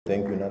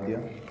Thank you, Nadia.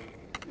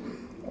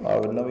 I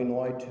will now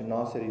invite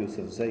Nasir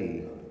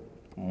Yousafzai,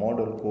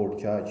 Model Court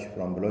Judge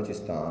from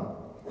Balochistan,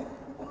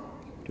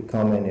 to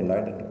come and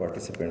enlighten the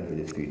participant with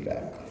his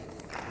feedback.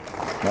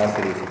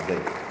 Nasir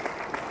Yousafzai.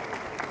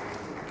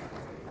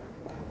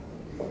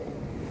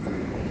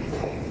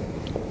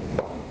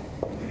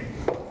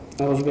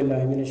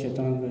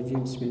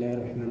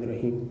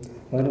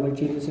 Honorable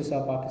Chief Justice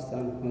of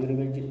Pakistan,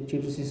 Honorable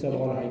Chief Justice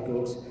of all High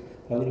Courts,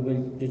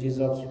 Honorable Judges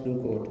of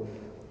Supreme Court,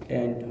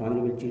 and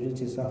Honorable Chief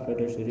Justice of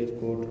Federal Shariat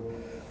Court,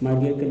 my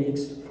dear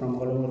colleagues from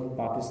all over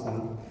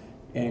Pakistan,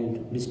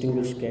 and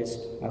distinguished guests,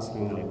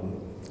 Assalamu alaikum,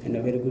 and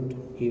a very good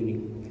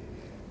evening.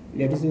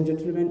 Ladies and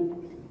gentlemen,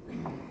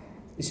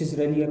 this is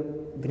really a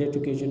great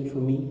occasion for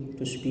me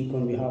to speak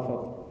on behalf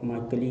of my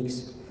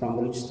colleagues from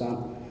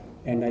Balochistan,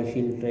 and I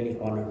feel really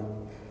honored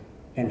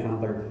and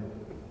humbled.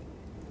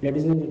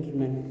 Ladies and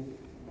gentlemen,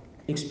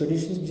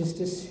 Expeditious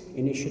Justice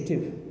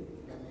Initiative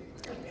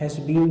has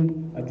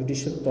been a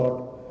judicial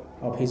thought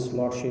of His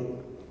Lordship,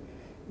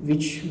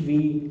 which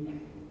we,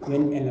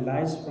 when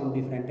analyzed from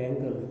different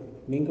angles,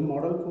 being a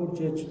model court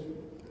judge,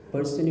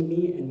 personally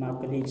me and my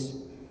colleagues,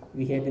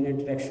 we had an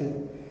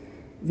interaction.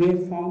 We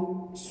have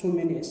found so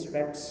many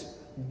aspects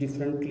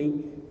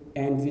differently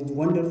and with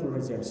wonderful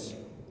results.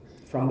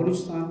 From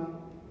Balochistan,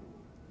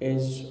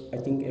 as I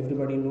think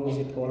everybody knows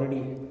it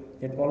already,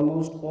 that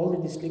almost all the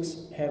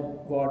districts have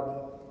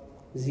got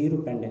zero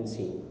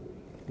pendency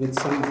with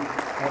some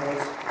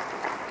errors.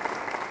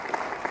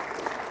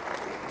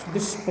 So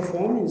this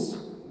performance,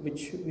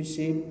 which we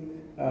say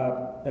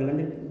the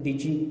London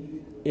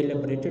DG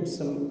elaborated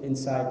some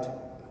insight,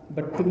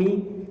 but to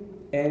me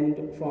and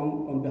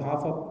on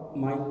behalf of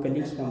my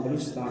colleagues from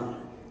Balochistan,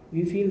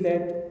 we feel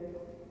that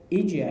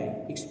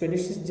EJI,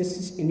 Expeditious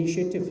Justice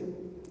Initiative,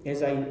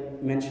 as I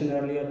mentioned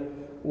earlier,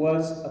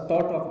 was a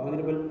thought of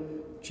Honorable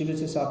Chief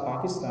Justice of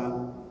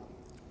Pakistan,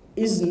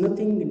 is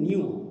nothing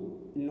new,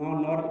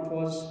 nor it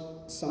was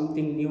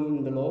something new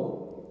in the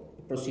law,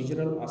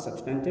 procedural or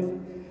substantive.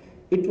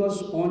 It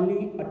was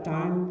only a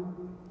time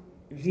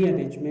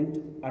rearrangement,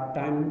 a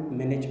time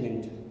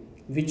management,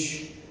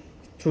 which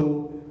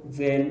through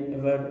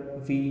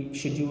whenever we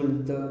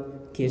scheduled the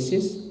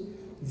cases,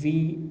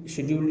 we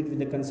scheduled it with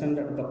the consent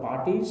of the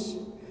parties,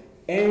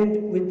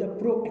 and with the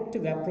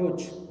proactive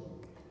approach,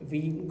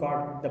 we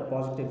got the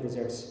positive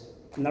results.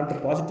 Not the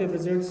positive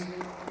results,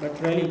 but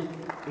really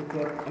it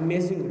were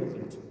amazing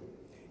results.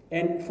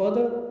 And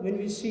further, when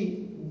we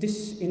see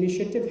this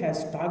initiative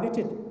has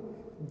targeted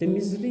the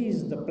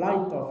miseries, the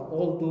plight of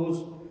all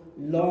those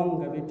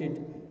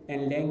long-awaited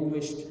and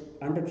languished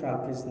under trial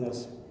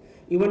prisoners.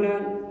 Even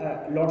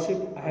Lordship,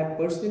 I have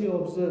personally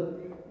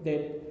observed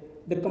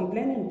that the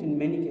complainant in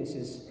many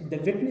cases, the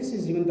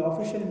witnesses, even the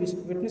official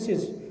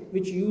witnesses,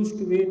 which used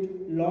to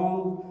wait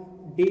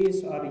long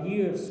days or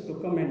years to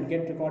come and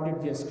get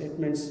recorded their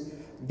statements,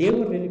 they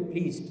were really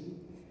pleased.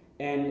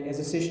 And as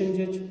a session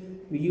judge,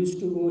 we used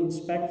to go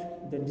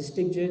inspect the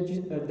district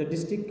judges, the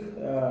district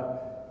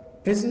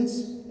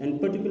prisons, and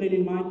particularly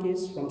in my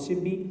case from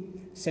Sibbi,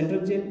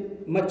 Central Jail,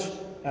 much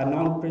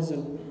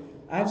non-prison.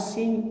 I've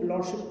seen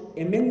Lordship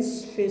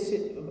immense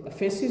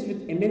faces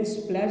with immense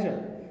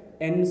pleasure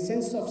and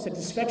sense of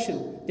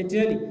satisfaction that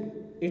really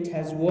it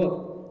has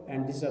worked,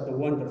 and these are the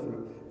wonderful.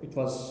 It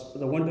was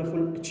the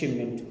wonderful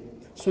achievement.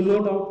 So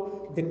no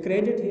doubt the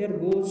credit here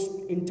goes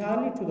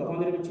entirely to the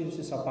Honorable Chief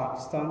Justice of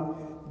Pakistan,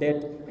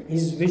 that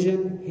his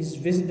vision, his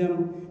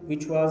wisdom,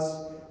 which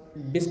was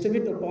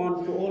distributed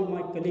upon to all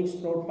my colleagues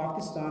throughout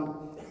Pakistan,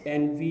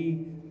 and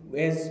we,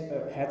 as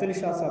Haithal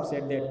Shah Sahab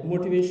said, that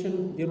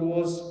motivation there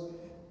was,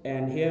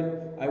 and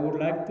here I would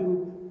like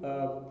to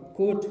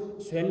quote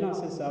Suhail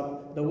Nasir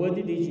Sahab, the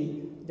worthy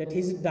DG, that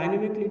his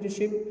dynamic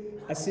leadership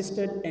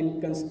assisted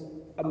and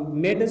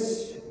made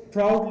us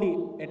proudly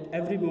at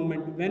every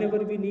moment. Whenever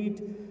we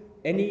need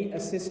any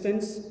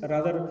assistance,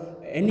 rather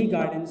any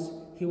guidance,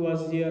 he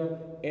was there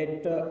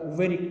at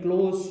very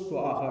close to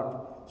our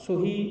heart. So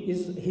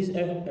his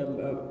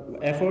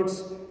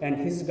efforts and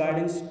his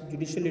guidance,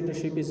 judicial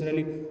leadership is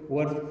really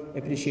worth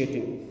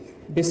appreciating.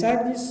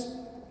 Besides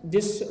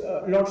this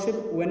Lordship,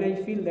 when I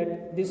feel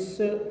that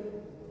this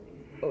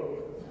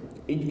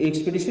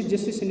Expeditious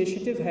Justice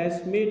Initiative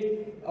has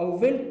made a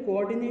well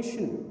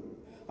coordination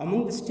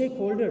among the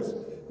stakeholders,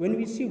 when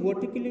we see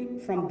vertically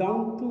from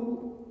down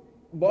to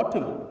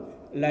bottom,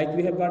 like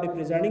we have got a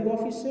presiding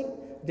officer,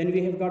 then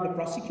we have got the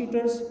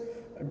prosecutors,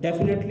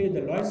 definitely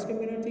the lawyers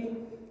community,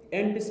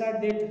 and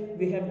beside that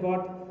we have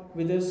got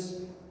with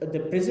us the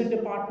prison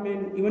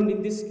department, even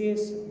in this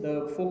case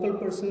the focal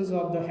persons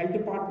of the health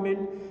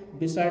department,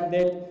 beside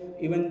that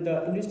even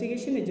the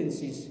investigation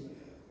agencies.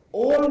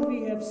 All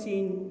we have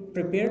seen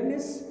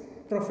preparedness,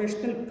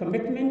 professional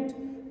commitment,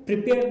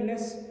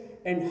 preparedness,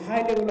 and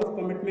high level of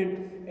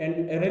commitment,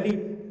 and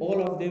really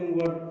all of them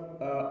were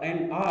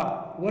and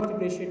are worth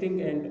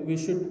appreciating, and we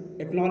should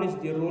acknowledge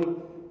their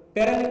role.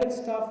 Paralegal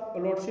staff,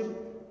 Lordship,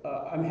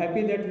 I'm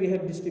happy that we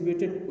have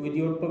distributed, with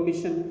your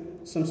permission,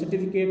 some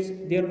certificates.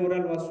 Their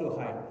morale was so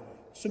high.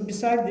 So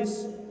beside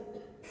this,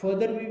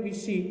 further we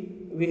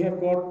see we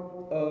have got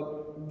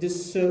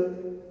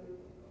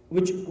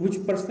which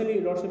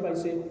personally, Lordship, I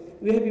say,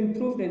 we have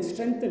improved and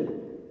strengthened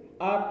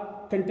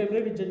our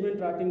contemporary judgment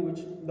writing,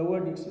 which the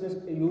word expressed,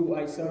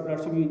 I saw,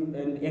 Lordship,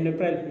 in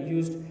April,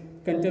 used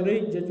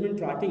contemporary judgment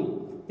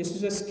writing. This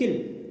is a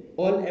skill.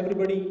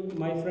 Everybody,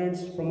 my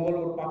friends from all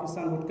over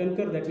Pakistan would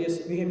concur that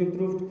yes, we have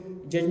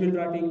improved judgment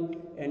writing,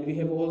 and we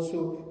have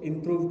also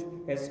improved,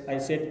 as I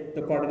said,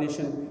 the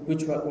coordination,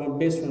 which was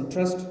based on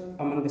trust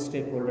among the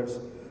stakeholders.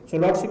 So,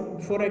 Lordship,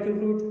 before I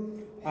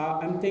conclude,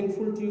 I'm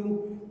thankful to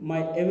you.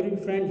 My every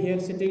friend here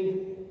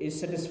sitting is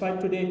satisfied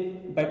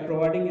today by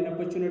providing an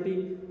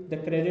opportunity. The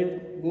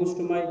credit goes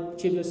to my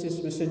Chief Justice,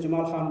 Mr.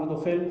 Jamal Khan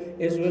Yousafzai,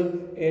 as well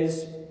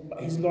as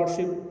His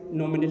Lordship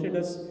nominated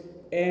us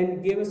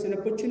and gave us an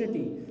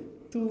opportunity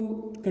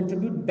to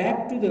contribute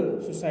back to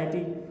the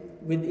society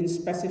with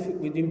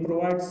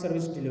improvised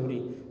service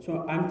delivery.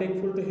 So I'm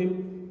thankful to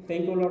him.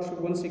 Thank you, Lordship,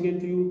 once again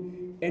to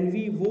you. And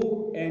we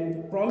vow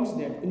and promise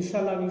that,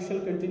 inshallah, we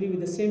shall continue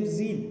with the same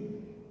zeal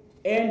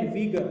and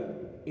vigor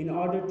in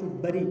order to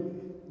bury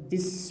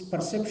this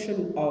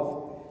perception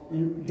of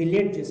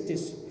delayed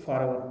justice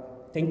forever.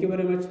 Thank you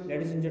very much,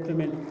 ladies and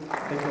gentlemen.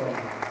 Thank you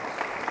all.